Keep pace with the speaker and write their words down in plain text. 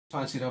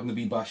Fancied having a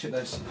wee bash at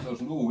this.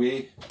 There's no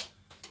way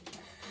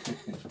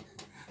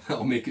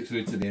I'll make it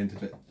through to the end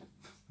of it.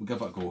 We'll give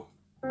it a go.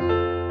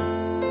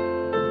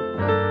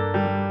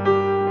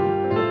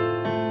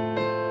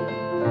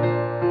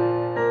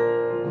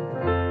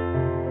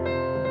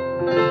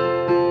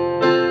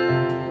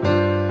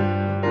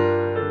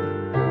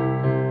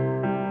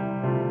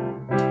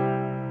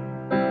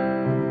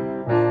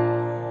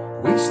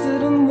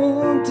 Wasted and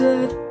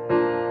wounded,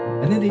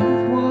 and it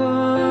ain't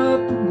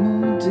what the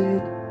moon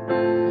did.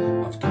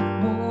 I've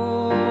got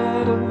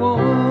what I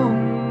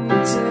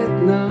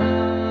wanted now.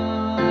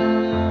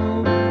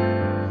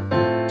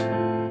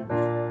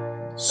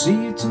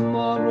 See you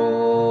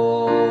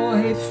tomorrow.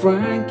 Hey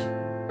Frank,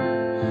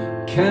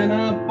 can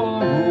I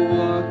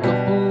borrow a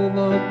couple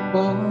of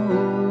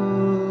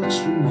bucks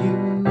from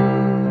you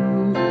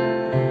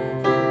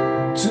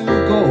to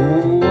go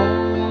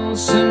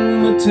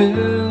waltzing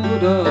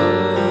Matilda?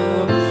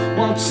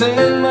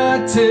 Waltzing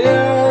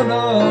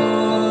Matilda,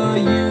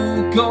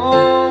 you go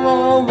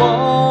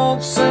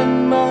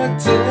waltzing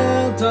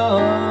Matilda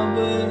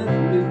with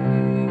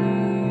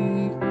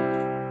me.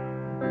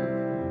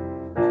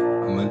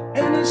 I'm an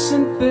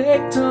innocent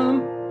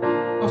victim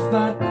of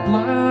that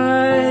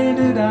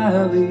blinded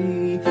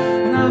alley,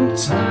 and I'm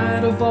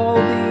tired of all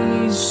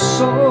these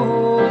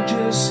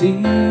soldiers here.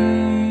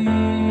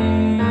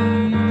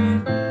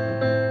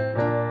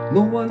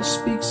 No one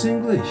speaks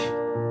English,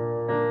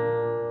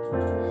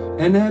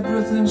 and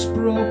everything's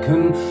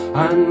broken,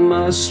 and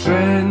my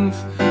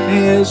strength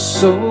is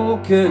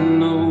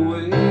soaking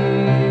away.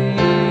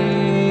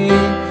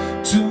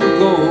 To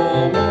go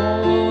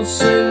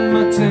waltzing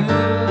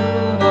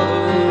Matilda,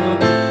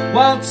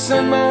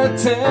 waltzing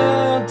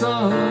Matilda,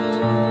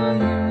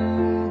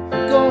 you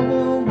go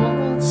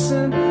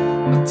waltzing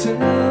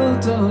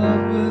Matilda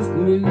with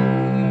me.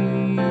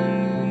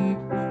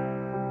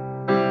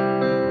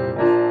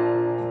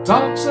 The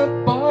dogs are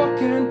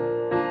barking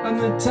and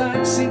the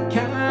taxi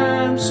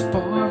cab's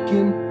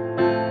parking.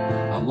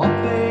 A lot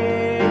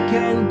they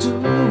can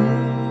do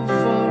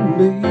for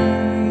me.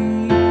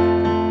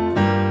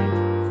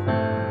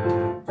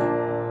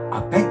 I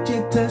begged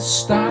you to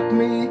stop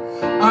me,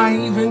 I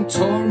even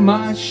tore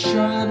my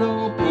shirt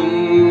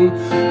open,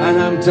 and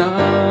I'm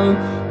down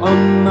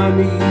on my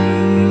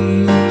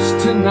knees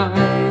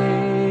tonight.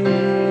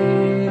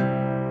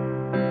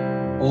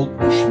 Old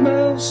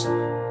Bushmills,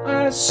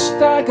 I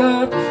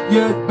staggered,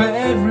 you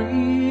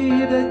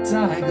buried a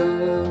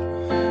dagger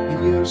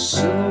in your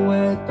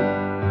silhouette,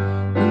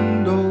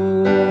 and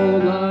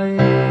all I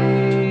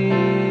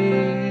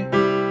had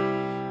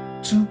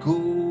to go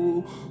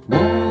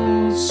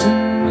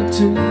waltzing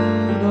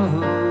Matilda,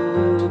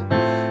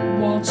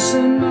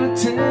 waltzing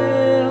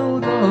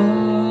Matilda,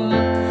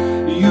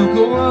 you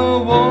go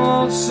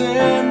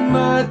waltzing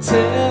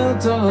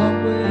Matilda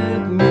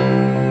with me.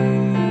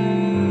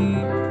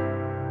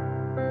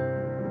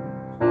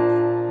 I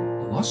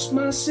lost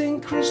my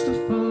St.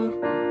 Christopher,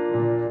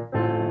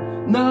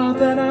 now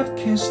that I've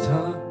kissed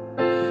her,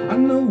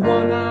 and the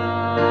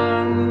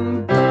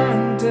one-armed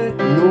bandit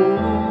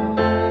knows.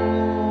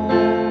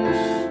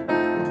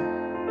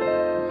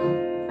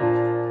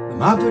 The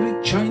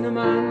maverick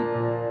Chinaman,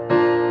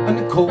 and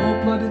the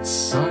cold-blooded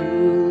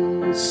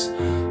science,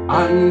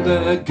 and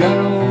the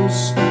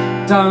girls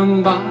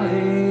down by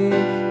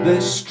the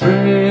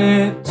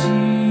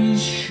striptease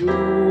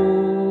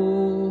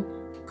show.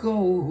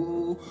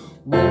 Go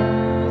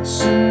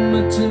waltzing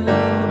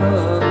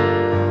Matilda,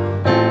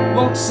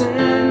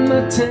 waltzing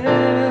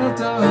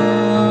Matilda,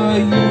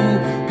 you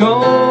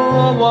go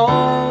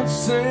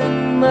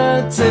waltzing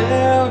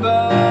Matilda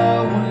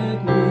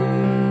with me.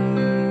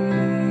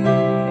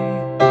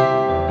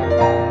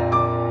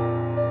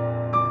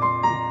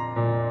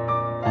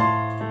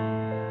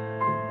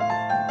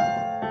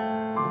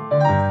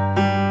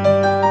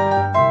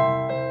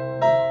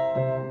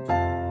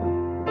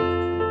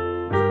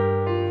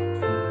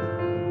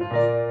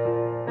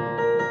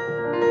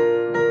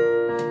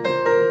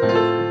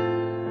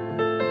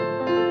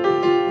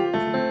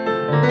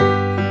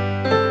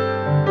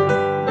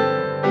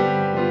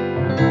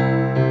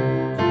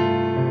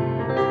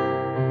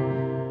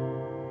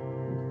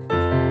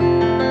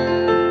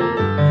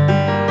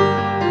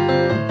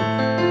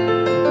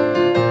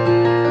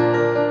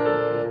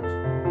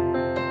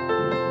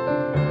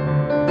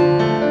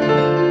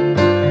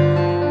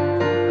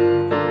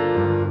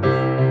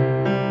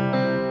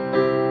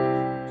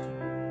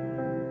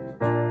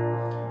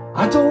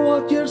 I don't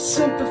want your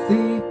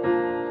sympathy,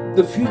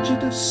 the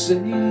fugitives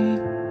say.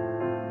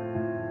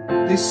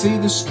 They say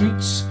the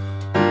streets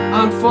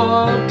aren't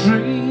for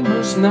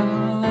dreamers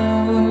now,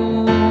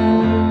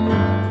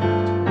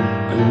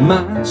 and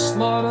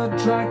manslaughter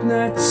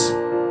dragnets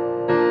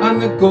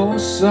and the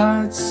ghosts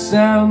that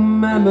sell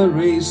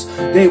memories,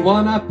 they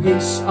want a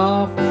piece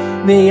of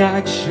the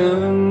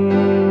action.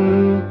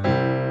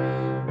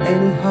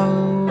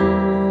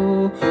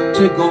 Anyhow,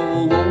 to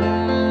go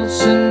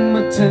waltzing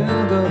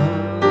Matilda,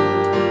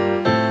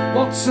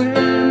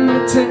 waltzing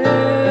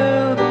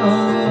Matilda,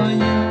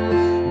 you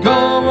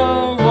go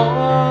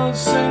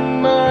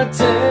waltzing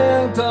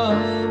Matilda.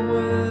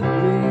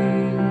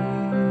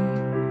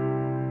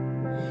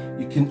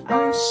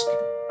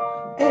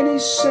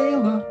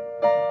 sailor,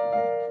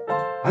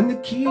 and the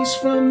keys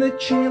from the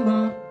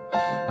jailer,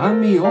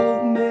 and the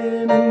old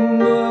men in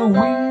the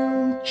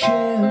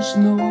wheelchairs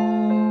know.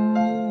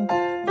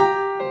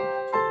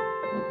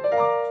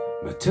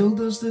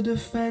 Matilda's the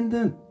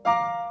defendant,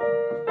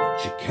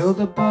 she killed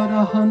about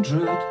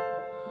 100,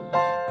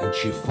 and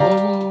she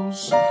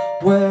follows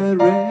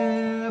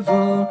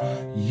wherever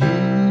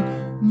you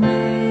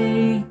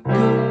may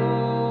go.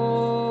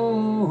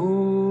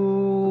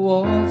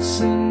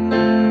 Waltzing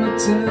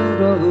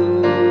Matilda,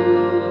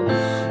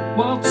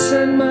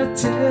 waltzing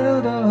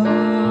Matilda,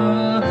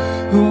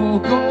 oh,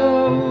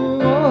 go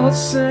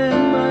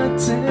waltzing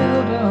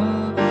Matilda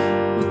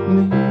with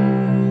me.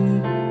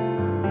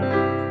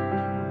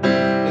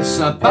 It's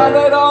a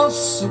battered old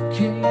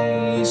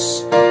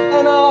suitcase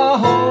in a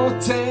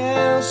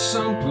hotel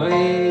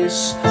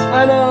someplace,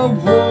 and a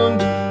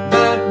wound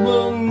that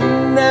will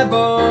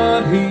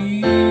never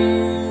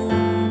heal.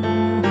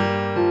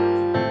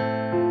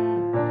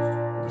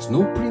 There's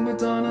no prima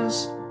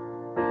donnas,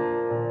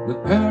 the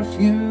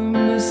perfume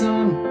is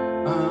on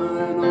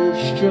an old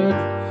shirt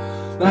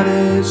that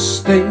is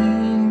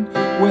stained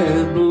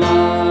with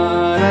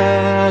blood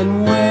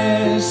and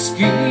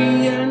whiskey.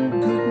 And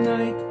good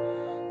night,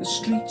 the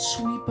street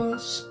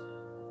sweepers,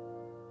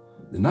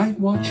 the night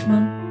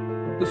watchmen,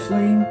 the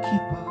flame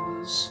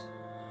keepers,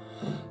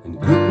 and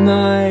good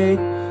night,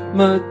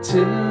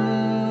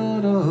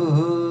 Matilda,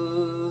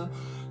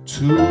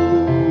 too.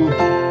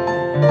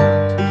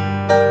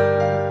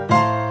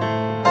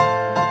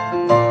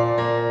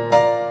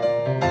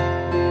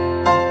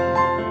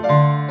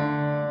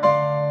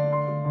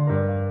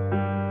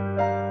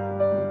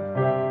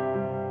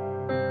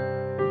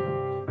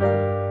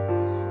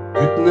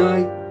 Good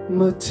night,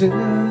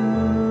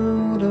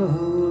 Matilda,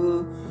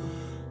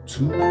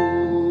 too.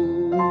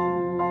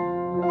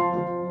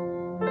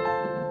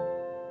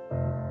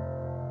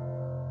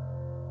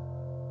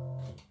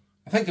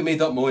 I think I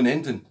made up my own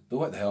ending, but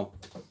what the hell.